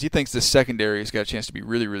group that he has. He thinks this secondary has got a chance to be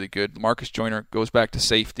really, really good. Marcus Joyner goes back to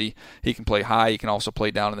safety. He can play high. He can also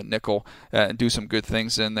play down in the nickel and do some good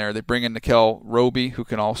things in there. They bring in Nickel Roby, who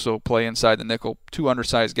can also play inside the nickel. Two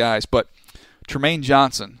undersized guys. But Tremaine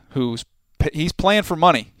Johnson, he's playing for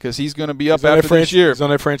money because he's going to be up after this year. He's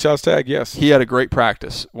on that franchise tag, yes. He had a great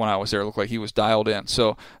practice when I was there. It looked like he was dialed in.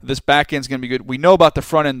 So this back end's going to be good. We know about the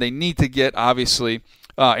front end. They need to get, obviously,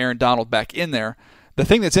 Aaron Donald back in there. The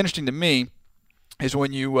thing that's interesting to me is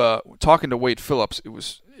when you talking to Wade Phillips, it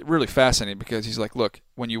was really fascinating because he's like, look,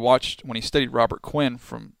 when he studied Robert Quinn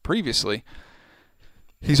from previously,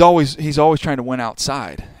 he's always trying to win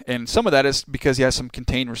outside. And some of that is because he has some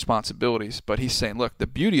contained responsibilities. But he's saying, look, the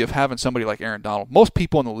beauty of having somebody like Aaron Donald, most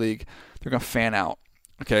people in the league, they're going to fan out.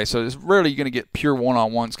 Okay, so it's rarely you're going to get pure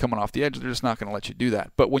one-on-ones coming off the edge. They're just not going to let you do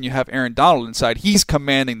that. But when you have Aaron Donald inside, he's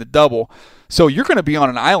commanding the double. So you're going to be on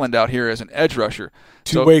an island out here as an edge rusher.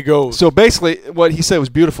 Two-way goes. So basically what he said was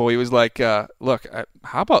beautiful. He was like, look,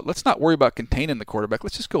 how about let's not worry about containing the quarterback.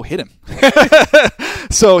 Let's just go hit him.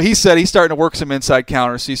 So he said he's starting to work some inside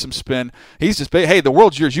counters, see some spin. He's just, hey, the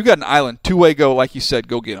world's yours. You got an island, two-way go, like you said,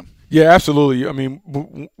 go get him. Yeah, absolutely. I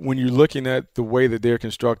mean, when you're looking at the way that they're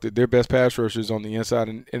constructed, their best pass rushers on the inside,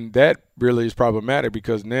 and that really is problematic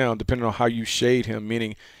because now, depending on how you shade him,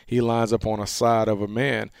 meaning he lines up on a side of a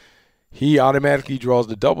man, he automatically draws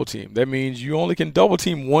the double team. That means you only can double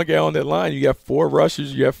team one guy on that line. You got 4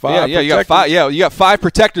 rushers, you have 5 protectors. You got 5. Yeah, you got 5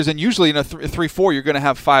 protectors, and usually in a 3-4, you're going to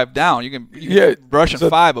have 5 down. You can rush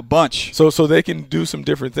 5 a bunch. So they can do some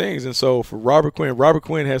different things. And so for Robert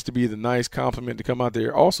Quinn has to be the nice compliment to come out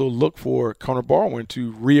there. Also look for Connor Barwin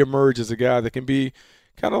to reemerge as a guy that can be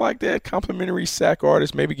kind of like that complimentary sack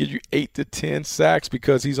artist, maybe give you 8 to 10 sacks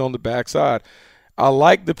because he's on the backside. I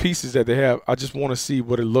like the pieces that they have. I just want to see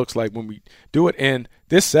what it looks like when we do it. And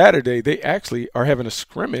this Saturday, they actually are having a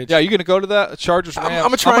scrimmage. Yeah, you're going to go to that? Chargers Rams?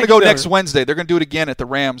 I'm going to go next Wednesday. They're going to do it again at the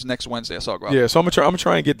Rams next Wednesday. I saw it go out. Yeah, so I'm going to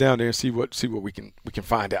try and get down there and see what we can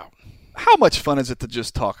find out. How much fun is it to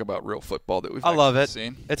just talk about real football that we've I love it.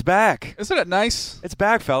 seen? It's back. Isn't it nice? It's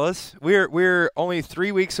back, fellas. We're only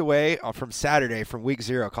 3 weeks away from Saturday from week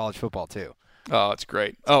 0 college football too. Oh, it's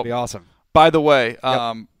great. It'll be awesome. By the way,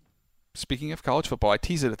 speaking of college football, I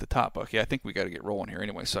teased it at the top. Okay, I think we got to get rolling here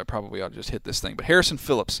anyway, so I probably ought to just hit this thing. But Harrison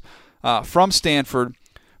Phillips from Stanford,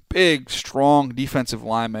 big, strong defensive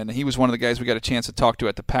lineman. He was one of the guys we got a chance to talk to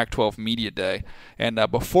at the Pac-12 Media Day. And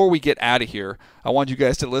before we get out of here, I want you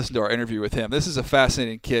guys to listen to our interview with him. This is a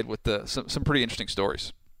fascinating kid with some pretty interesting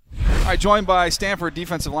stories. All right, joined by Stanford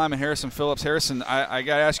defensive lineman Harrison Phillips. Harrison, I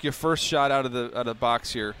got to ask you a first shot out of the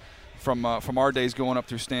box here from our days going up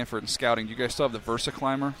through Stanford and scouting. Do you guys still have the Versa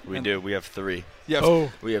Climber? We do. We have 3. Yeah.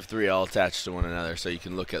 We have 3 all attached to one another, so you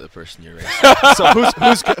can look at the person you're racing. So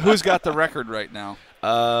who's got the record right now?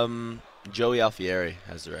 Joey Alfieri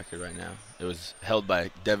has the record right now. It was held by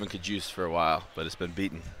Devin Kajus for a while, but it's been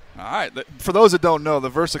beaten. All right. For those that don't know, the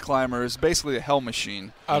Versa Climber is basically a hell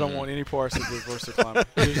machine. I don't want any parts of the Versa Climber.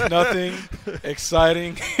 There's nothing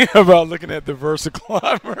exciting about looking at the Versa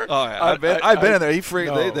Climber. Oh, yeah. I've been in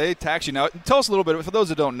there. They tax you. Now, tell us a little bit, for those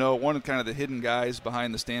that don't know, one of kind of the hidden guys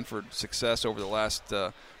behind the Stanford success over the last,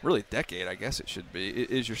 really decade, I guess it should be,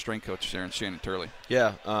 is your strength coach, Shannon Turley.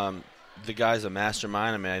 Yeah. The guy's a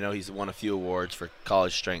mastermind. I mean, I know he's won a few awards for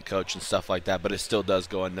college strength coach and stuff like that, but it still does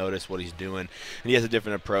go unnoticed what he's doing. And he has a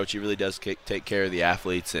different approach. He really does take care of the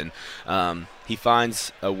athletes, and he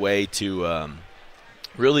finds a way to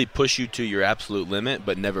really push you to your absolute limit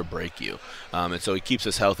but never break you. And so he keeps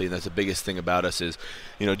us healthy, and that's the biggest thing about us is,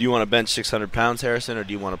 do you want to bench 600 pounds, Harrison, or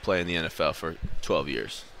do you want to play in the NFL for 12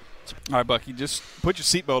 years? All right, Bucky, just put your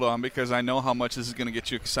seatbelt on because I know how much this is going to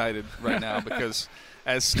get you excited right now because –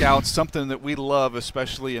 as scouts, something that we love,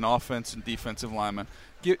 especially in offense and defensive linemen.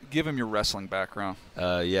 Give him your wrestling background. So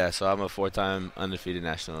I'm a 4-time undefeated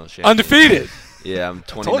national champion. Undefeated? Yeah, I'm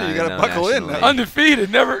 29. I told you got to buckle in. Undefeated,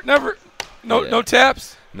 never. No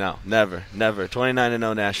taps. No, never.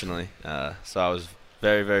 29-0 nationally. So I was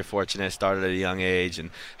very, very fortunate. Started at a young age and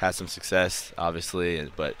had some success,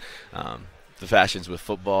 obviously. But the passion's with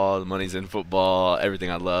football, the money's in football,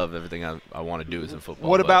 everything I love, everything I want to do is in football.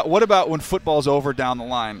 What about when football's over down the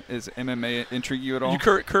line? Is MMA intrigue you at all?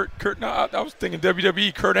 Kurt. No, I was thinking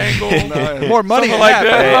WWE. Kurt Angle. More money like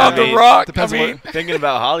that. The Rock. Thinking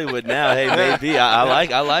about Hollywood now. Hey, maybe I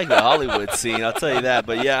like the Hollywood scene. I'll tell you that.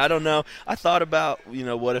 But yeah, I don't know. I thought about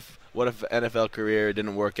what if NFL career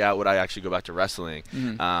didn't work out, would I actually go back to wrestling?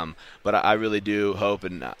 Mm-hmm. But I really do hope,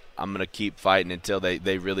 and I'm going to keep fighting until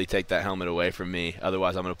they really take that helmet away from me.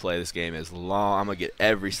 Otherwise, I'm going to play this game as long. I'm going to get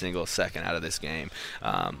every single second out of this game.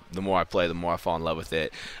 The more I play, the more I fall in love with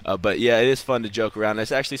it. But, yeah, it is fun to joke around.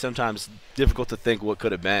 It's actually sometimes difficult to think what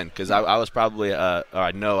could have been because I was probably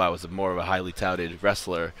I know I was more of a highly touted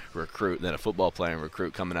wrestler recruit than a football playing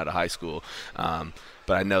recruit coming out of high school.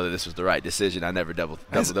 But I know that this was the right decision. I never double.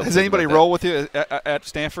 Has anybody roll with you at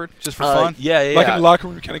Stanford just for fun? Yeah. Like in the locker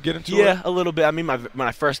room, you kind of get into it? Yeah, a little bit. I mean, when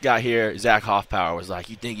I first got here, Zach Hoffpower was like,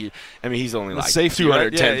 he's only like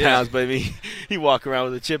 210 pounds, but he walk around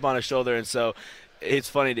with a chip on his shoulder. And so it's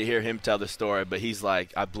funny to hear him tell the story, but he's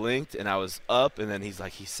like, I blinked and I was up, and then he's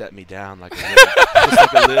like, he set me down just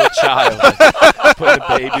like a little child, like, put a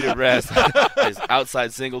baby to rest. His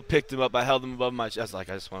outside single, picked him up, I held him above my chest. I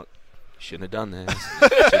was like, shouldn't have done this.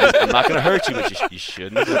 I'm not going to hurt you, but you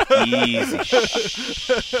shouldn't have. Easy.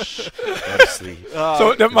 Shh. Go to sleep.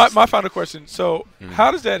 So my final question. So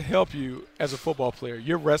how does that help you as a football player?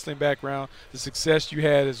 Your wrestling background, the success you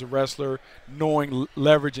had as a wrestler, knowing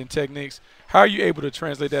leverage and techniques, how are you able to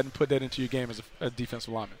translate that and put that into your game as a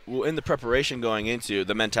defensive lineman? Well, in the preparation going into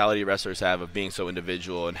the mentality wrestlers have of being so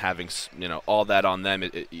individual and having all that on them,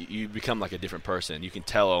 you become like a different person. You can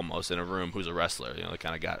tell almost in a room who's a wrestler. They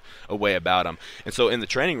kind of got a way about them. And so in the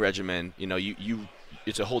training regimen,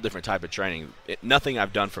 it's a whole different type of training. Nothing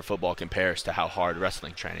I've done for football compares to how hard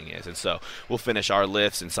wrestling training is. And so we'll finish our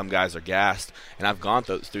lifts, and some guys are gassed. And I've gone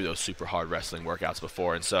through those super hard wrestling workouts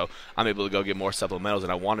before. And so I'm able to go get more supplementals,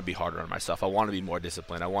 and I want to be harder on myself. I want to be more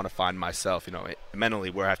disciplined. I want to find myself, mentally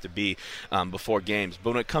where I have to be before games. But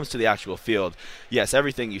when it comes to the actual field, yes,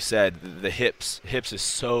 everything you said, the hips is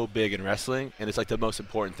so big in wrestling, and it's like the most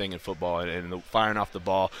important thing in football. And the firing off the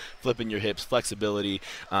ball, flipping your hips, flexibility.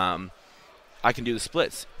 I can do the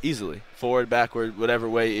splits easily, forward, backward, whatever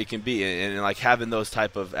way it can be, and like having those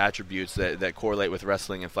type of attributes that correlate with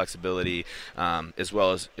wrestling and flexibility, as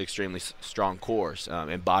well as extremely strong cores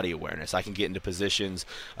and body awareness. I can get into positions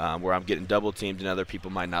where I'm getting double teamed and other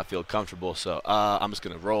people might not feel comfortable, so I'm just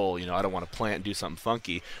going to roll. I don't want to plant and do something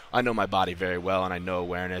funky. I know my body very well, and I know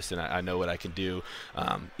awareness, and I know what I can do.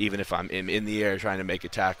 Even if I'm in the air trying to make a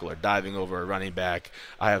tackle or diving over a running back,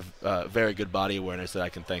 I have very good body awareness that I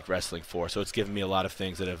can thank wrestling for. So it's given me a lot of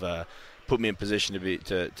things that have put me in position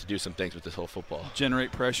to do some things with this whole football.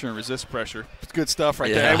 Generate pressure and resist pressure. It's good stuff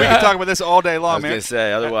right there. We can talk about this all day long, man. I was going to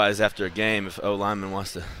say, otherwise, after a game, if O-lineman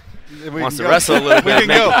wants to wrestle a little bit,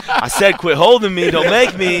 I said quit holding me, don't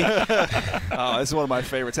make me. Oh, this is one of my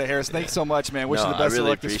favorites. Hey, Harris, thanks so much, man. Wish you the best of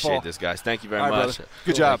luck this fall. I really appreciate this, guys. Thank you very much. Brother.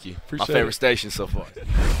 Good job. Thank you. My favorite station so far.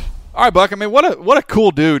 All right, Buck. I mean, what a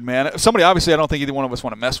cool dude, man. Somebody obviously I don't think either one of us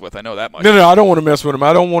want to mess with. I know that much. No, I don't want to mess with him.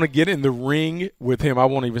 I don't want to get in the ring with him. I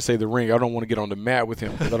won't even say the ring. I don't want to get on the mat with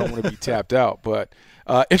him because I don't want to be tapped out. But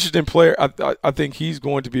interesting player. I think he's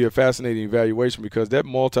going to be a fascinating evaluation because that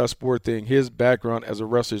multi-sport thing, his background as a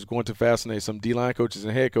wrestler is going to fascinate some D-line coaches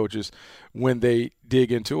and head coaches when they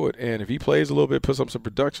dig into it. And if he plays a little bit, puts up some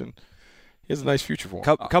production, he has a nice future for him.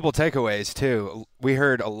 Couple takeaways, too. We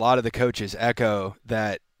heard a lot of the coaches echo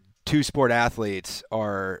that two-sport athletes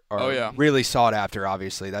are really sought after.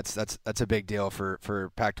 Obviously, that's a big deal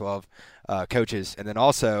for Pac-12 coaches. And then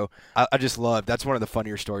also, I just love that's one of the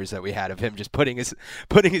funnier stories that we had of him just putting his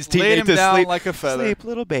teammate to down sleep like a feather. Sleep,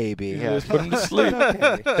 little baby. Yeah, just put him to sleep.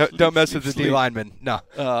 Okay. Don't mess with the D lineman. No.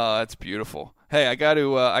 That's beautiful. Hey, I got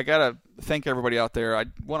to thank everybody out there. I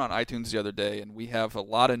went on iTunes the other day, and we have a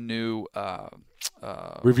lot of new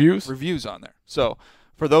reviews on there. So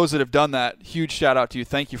for those that have done that, huge shout out to you.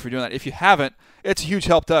 Thank you for doing that. If you haven't, it's a huge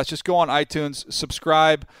help to us. Just go on iTunes,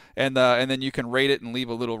 subscribe, and then you can rate it and leave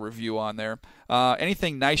a little review on there.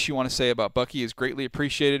 Anything nice you want to say about Bucky is greatly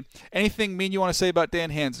appreciated. Anything mean you want to say about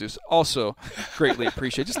Dan Hanzus, also greatly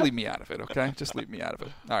appreciated. Just leave me out of it, okay? Just leave me out of it.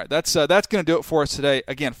 All right, that's going to do it for us today.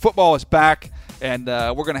 Again, football is back, and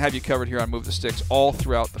we're going to have you covered here on Move the Sticks all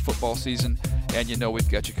throughout the football season, and you know we've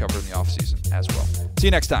got you covered in the offseason as well. See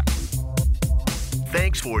you next time.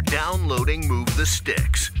 Thanks for downloading Move the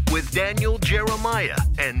Sticks with Daniel Jeremiah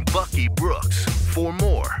and Bucky Brooks. For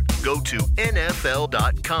more, go to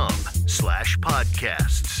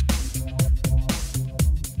nfl.com/podcasts.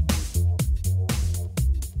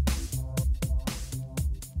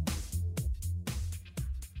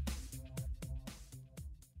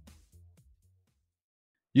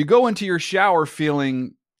 You go into your shower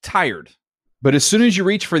feeling tired, but as soon as you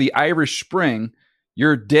reach for the Irish Spring,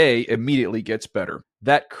 your day immediately gets better.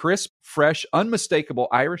 That crisp, fresh, unmistakable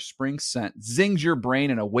Irish Spring scent zings your brain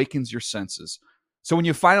and awakens your senses. So when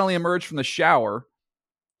you finally emerge from the shower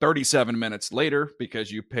 37 minutes later, because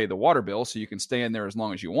you pay the water bill so you can stay in there as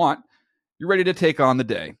long as you want, you're ready to take on the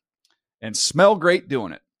day and smell great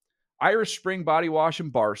doing it. Irish Spring Body Wash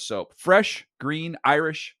and Bar Soap. Fresh, green,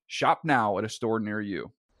 Irish. Shop now at a store near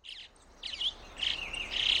you.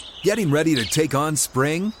 Getting ready to take on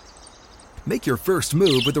spring? Make your first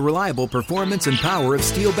move with the reliable performance and power of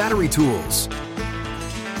Steel battery tools.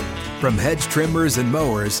 From hedge trimmers and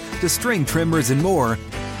mowers to string trimmers and more,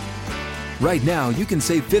 right now you can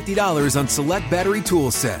save $50 on select battery tool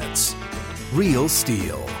sets. Real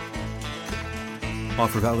Steel.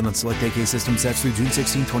 Offer valid on select AK system sets through June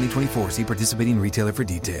 16, 2024. See participating retailer for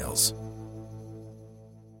details.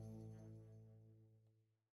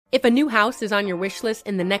 If a new house is on your wish list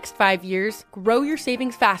in the next 5 years, grow your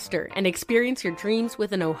savings faster and experience your dreams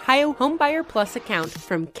with an Ohio Homebuyer Plus account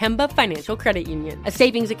from Kemba Financial Credit Union. A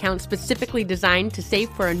savings account specifically designed to save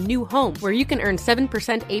for a new home where you can earn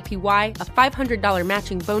 7% APY, a $500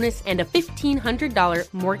 matching bonus, and a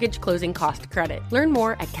 $1,500 mortgage closing cost credit. Learn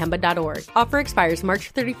more at Kemba.org. Offer expires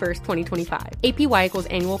March 31st, 2025. APY equals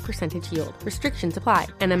annual percentage yield. Restrictions apply.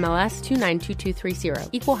 NMLS 292230.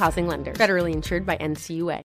 Equal housing lender. Federally insured by NCUA.